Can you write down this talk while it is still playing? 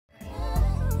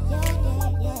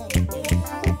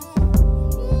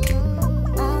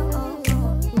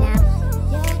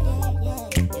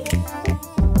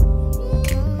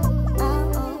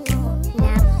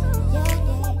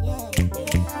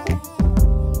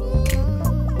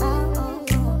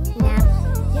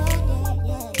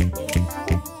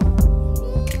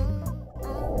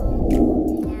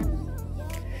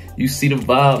you see the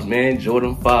vibes, man.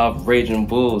 Jordan 5 Raging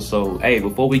Bulls. So, hey,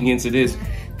 before we get into this,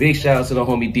 big shout out to the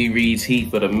homie D.Reeds Heat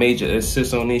for the major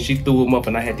assist on this. She threw him up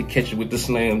and I had to catch it with the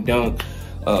slam dunk.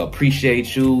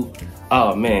 Appreciate you.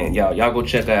 Oh man, y'all go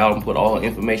check her out and put all her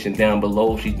information down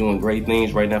below. She's doing great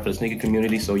things right now for the sneaker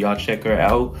community, so y'all check her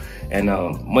out. And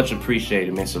much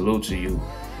appreciated, man. Salute to you.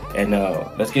 And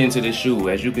let's get into this shoe.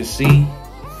 As you can see,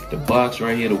 the box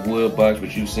right here, the wood box,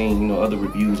 which you've seen, you know, other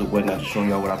reviews or whatnot, just showing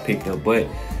y'all what I picked up. But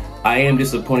I am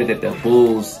disappointed that the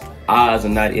Bulls' eyes are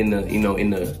not in the, you know, in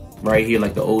the right here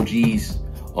like the OGs.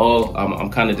 I'm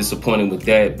kind of disappointed with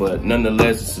that, but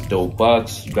nonetheless, it's a dope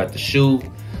box. You got the shoe.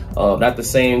 Not the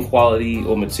same quality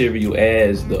or material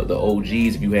as the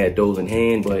OGs if you had those in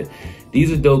hand, but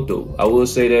these are dope though. I will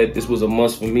say that this was a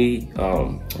must for me.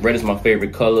 Red is my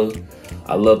favorite color.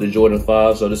 I love the Jordan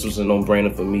 5, so this was a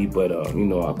no-brainer for me. But you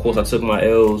know, of course, I took my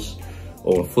L's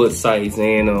on foot sites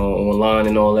and online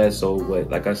and all that. So, but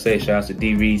like I said, shout out to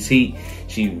D.Reeds Heat.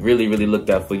 She really looked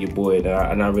out for your boy,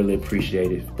 and I really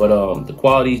appreciate it. But the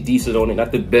quality is decent on it.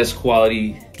 Not the best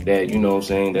quality that, you know what I'm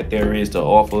saying, that there is to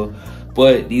offer.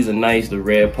 But these are nice, the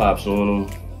red pops on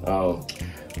them.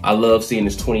 I love seeing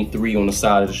this 23 on the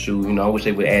side of the shoe. You know, I wish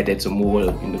they would add that to more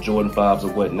in the Jordan 5s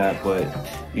or whatnot, but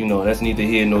you know, that's neither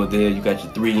here nor there. You got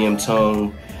your 3M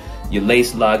tongue, your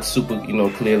lace lock, super, you know,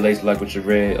 clear lace lock with your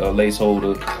red lace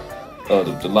holder,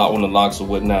 the lock on the locks or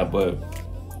whatnot. But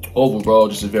overall,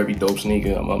 just a very dope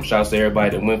sneaker. Shouts to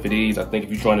everybody that went for these. I think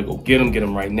if you're trying to go get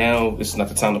them right now. This is not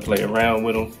the time to play around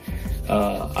with them.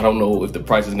 I don't know if the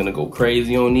price is gonna go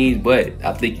crazy on these, but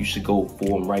I think you should go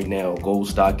for them right now. Go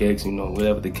StockX, you know,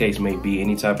 whatever the case may be,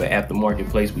 any type of aftermarket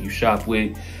place where you shop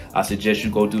with, I suggest you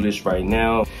go do this right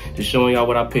now. Just showing y'all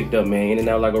what I picked up, man. In and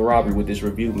out like a robbery with this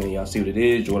review, man. Y'all see what it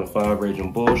is, Jordan 5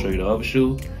 Raging Bull. Show you the other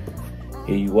shoe.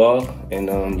 Here you are.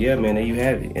 And yeah, man, there you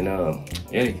have it. And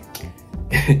hey,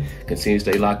 continue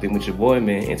to stay locked in with your boy,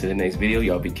 man. Until the next video,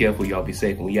 y'all be careful, y'all be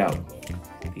safe, and we out.